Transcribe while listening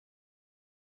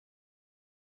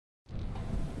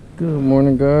Good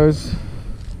morning, guys.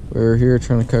 We're here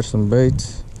trying to catch some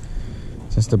baits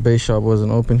since the bait shop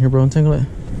wasn't open. Here, bro, untangle it.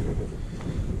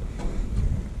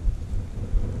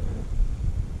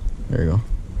 There you go.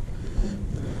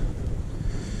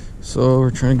 So we're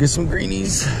trying to get some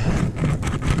greenies.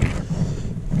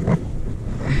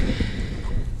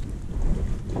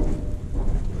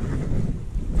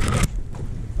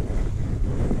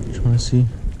 Trying to see.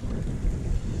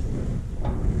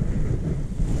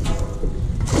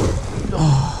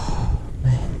 Oh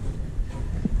man,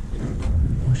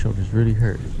 my shoulder's really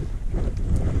hurt.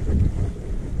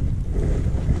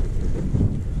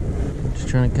 Just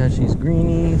trying to catch these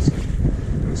greenies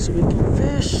so we can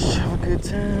fish. Have a good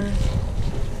time.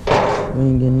 We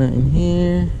ain't getting nothing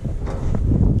here.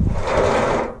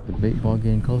 The bait ball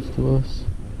getting close to us.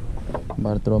 I'm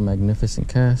about to throw a magnificent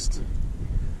cast.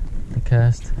 A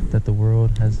cast that the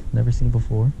world has never seen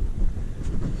before.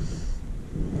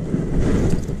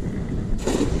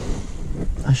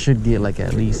 I should get like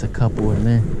at least a couple in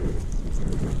there.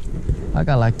 I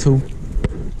got like 2.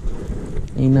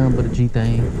 Ain't nothing but a G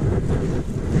thing.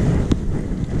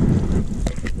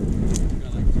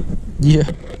 Yeah.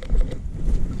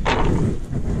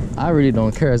 I really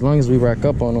don't care as long as we rack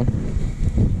up on them.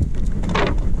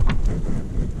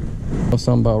 Know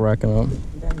something about racking up.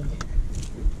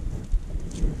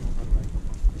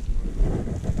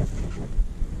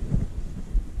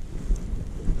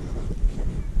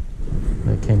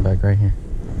 It came back right here.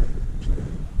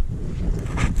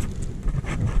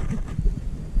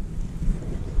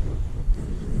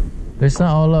 There's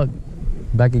not all luck.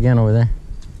 Back again over there.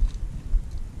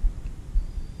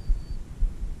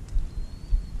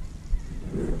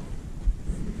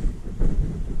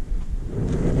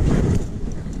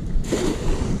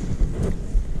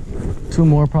 Two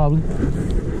more probably.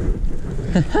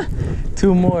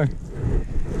 2 more.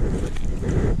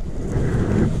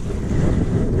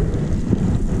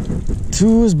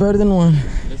 Two is better than 1.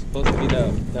 It's supposed to be that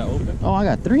open. Oh, I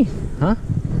got 3, huh?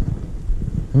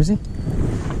 Let me see.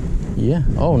 Yeah.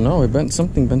 Oh no, it bent.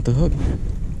 Something bent the hook.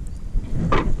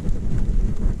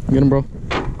 Get him, bro.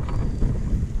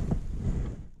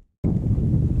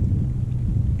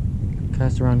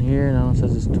 Cast around here. Now it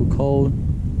says it's too cold.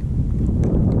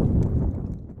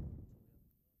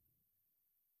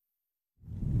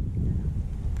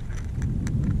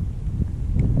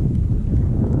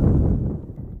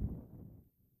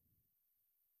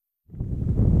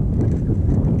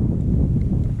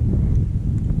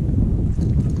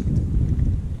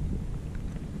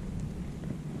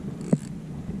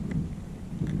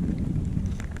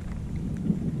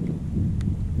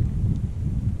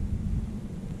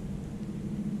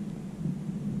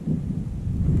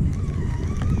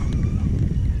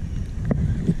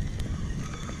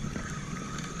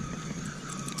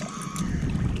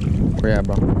 Where you at,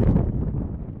 bro?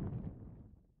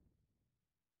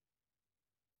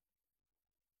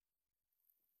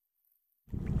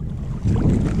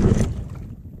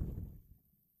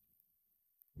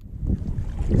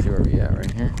 See where we at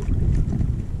right here.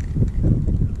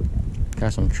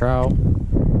 Got some trout.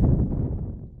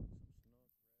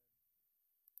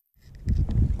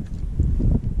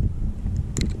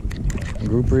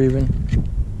 Grouper even.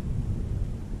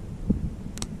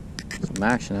 Some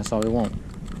action, that's all we want.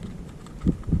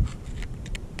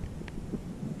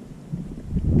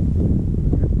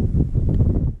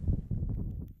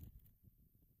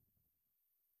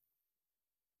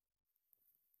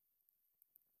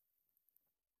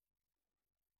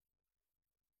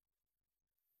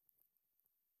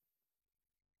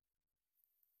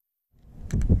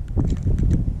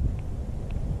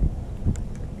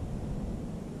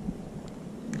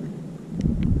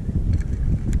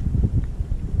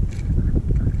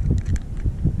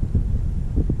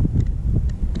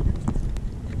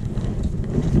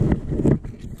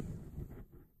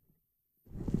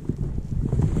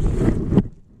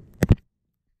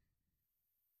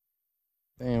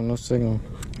 Damn, no signal.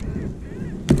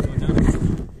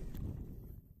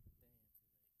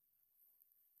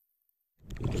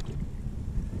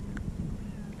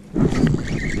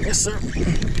 Yes, sir.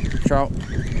 Trout.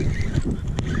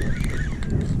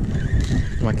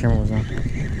 My camera was on.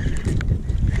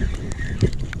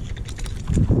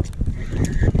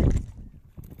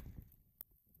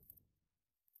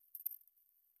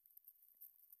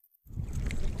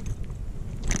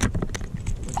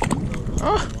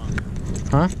 Oh.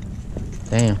 Huh?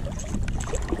 Damn.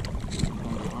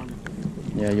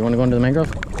 Yeah, you want to go into the mangrove?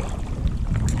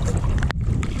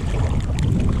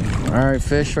 All right,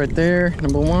 fish right there,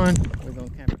 number 1. We're gonna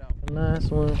camp it out for the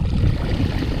last one.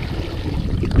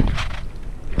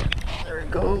 There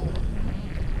we go.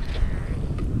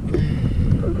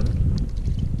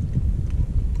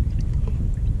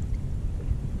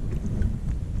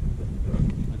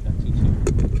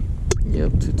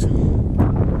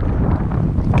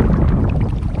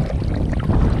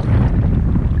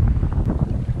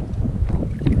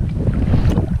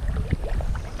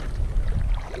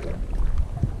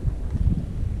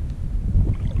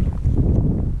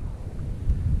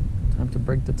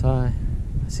 the tie.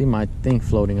 I see my thing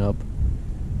floating up.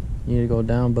 You need to go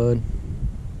down, bud.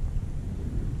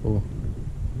 Oh,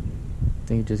 I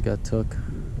think he just got took.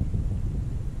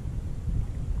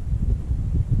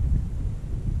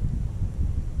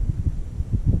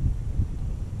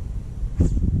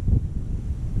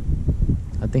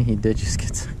 I think he did just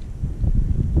get took.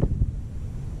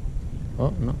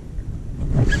 Oh, no.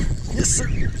 Yes, sir.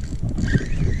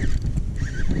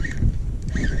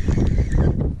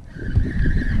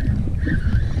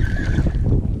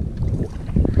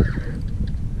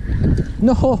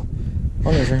 No! Oh,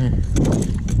 there's right here.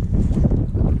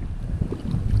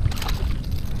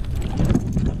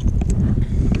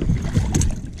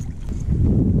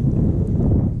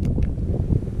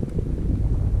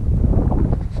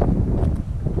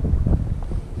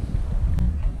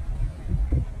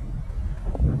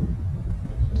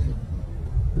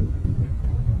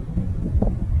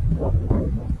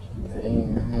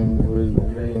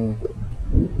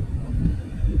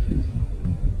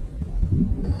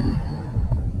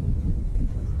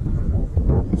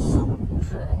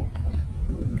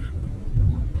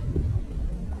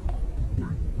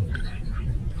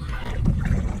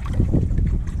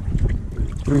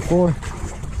 Three, four.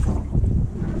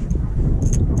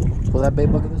 Pull that bait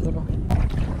bucket this way, bro.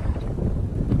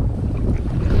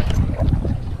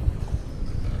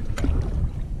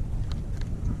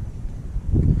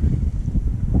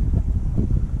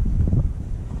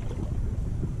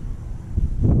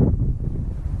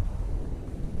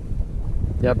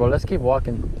 Yeah, bro, let's keep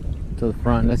walking to the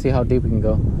front. Let's see how deep we can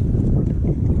go.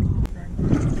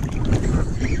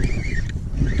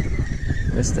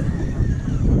 Missed it.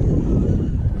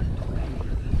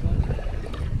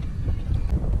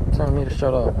 Telling me to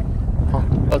shut up. Huh?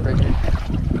 Look right there.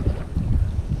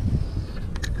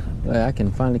 Hey, I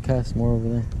can finally cast more over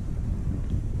there.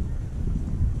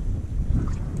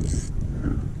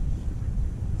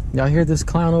 Y'all hear this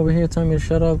clown over here telling me to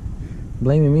shut up?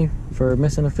 Blaming me for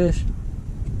missing a fish?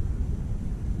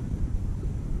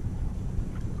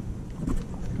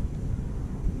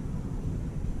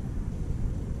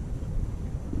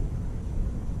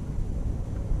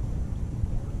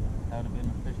 That would have been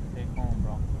a fish to take home,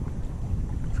 bro.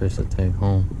 Fish to take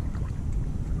home.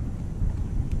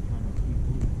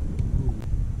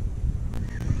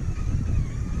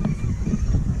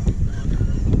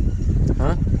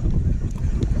 Huh?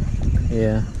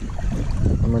 Yeah.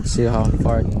 I'm gonna see how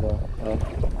far I can go. Oh.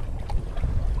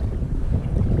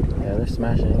 Yeah, they're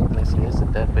smashing it. Let's see, it's a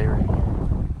dead bait right here.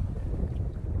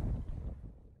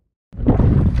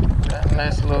 That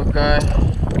nice little guy.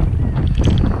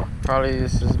 Probably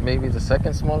this is maybe the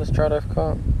second smallest trout I've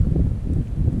caught.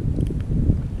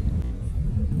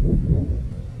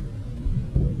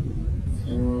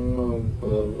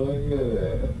 Look at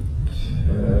that.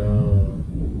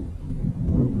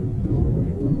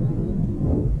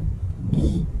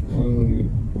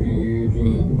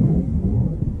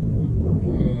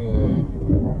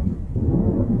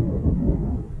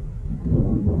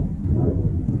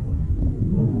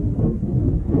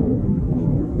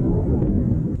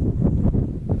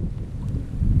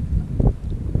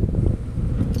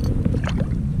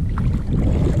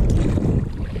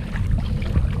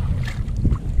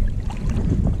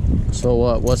 So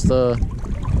what? What's the?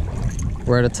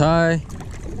 We're at a tie.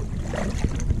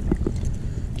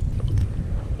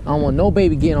 I don't want no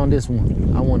baby getting on this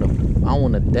one. I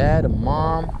want a dad, a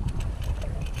mom,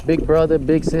 big brother,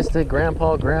 big sister,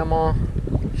 grandpa, grandma.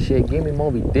 Shit, give me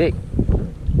Moby Dick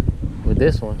with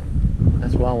this one.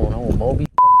 That's what I want. I want Moby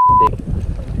Dick.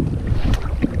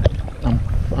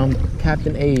 I'm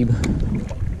Captain Abe.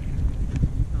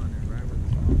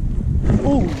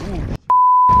 Ooh.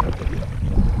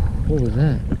 What was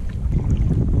that?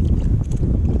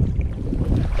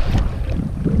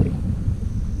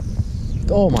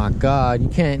 Oh my God, you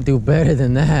can't do better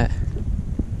than that.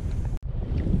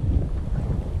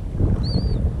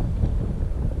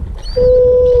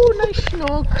 Ooh, nice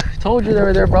snook. Told you they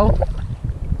were there, bro.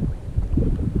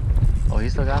 Oh, he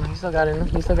still got him. He still got it in him.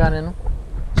 He still got it in him.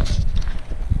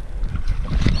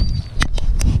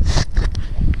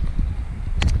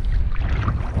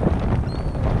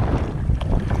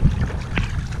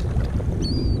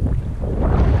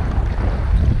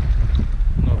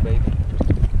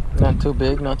 Not too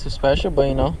big, not too special, but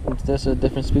you know, it's just a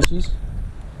different species.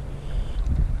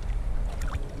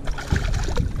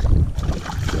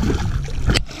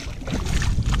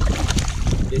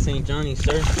 This ain't Johnny,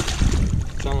 sir.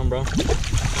 Tell him, bro.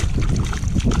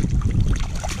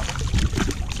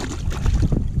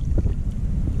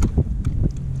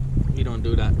 We don't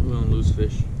do that. We don't lose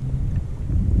fish.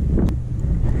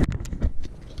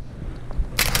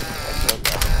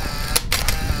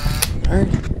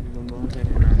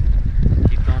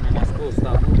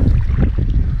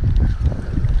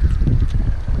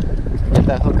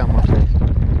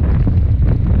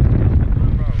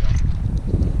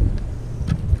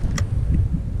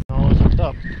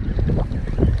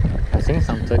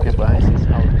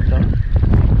 all hooked up.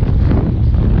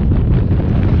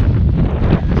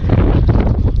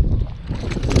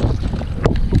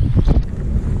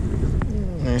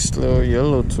 Nice little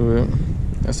yellow to it.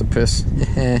 That's a piss.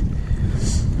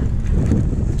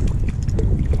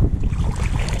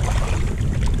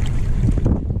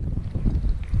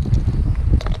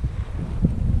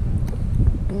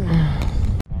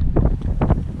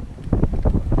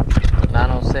 I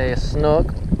don't say a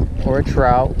snook or a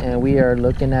trout, and we are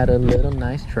looking at a little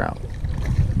nice trout.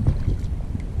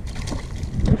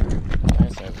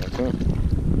 Nice size one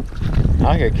too.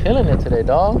 Out here killing it today,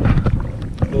 dog.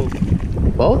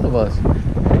 Both of us.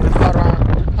 We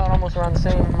caught almost around the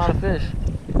same amount of fish.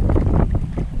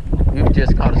 You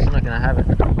just caught a snook and I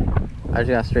haven't. I just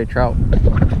got straight trout.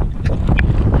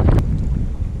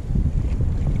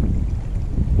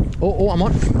 Oh, I'm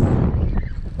on.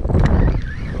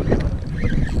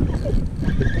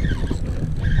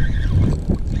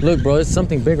 Look, bro, it's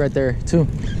something big right there too.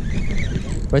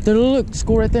 Right there, look,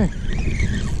 school right there.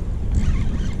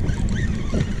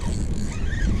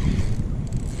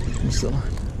 So,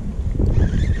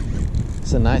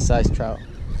 it's a nice sized trout.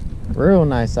 Real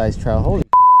nice sized trout. Holy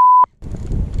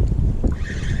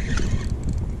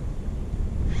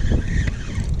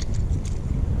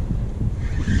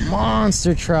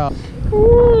monster trout.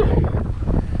 Woo.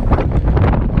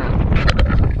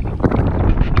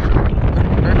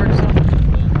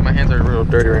 My hands are real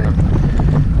dirty right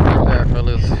now. There,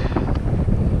 fellas.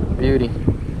 Beauty.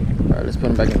 Alright, let's put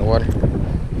him back in the water.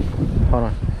 Hold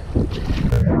on.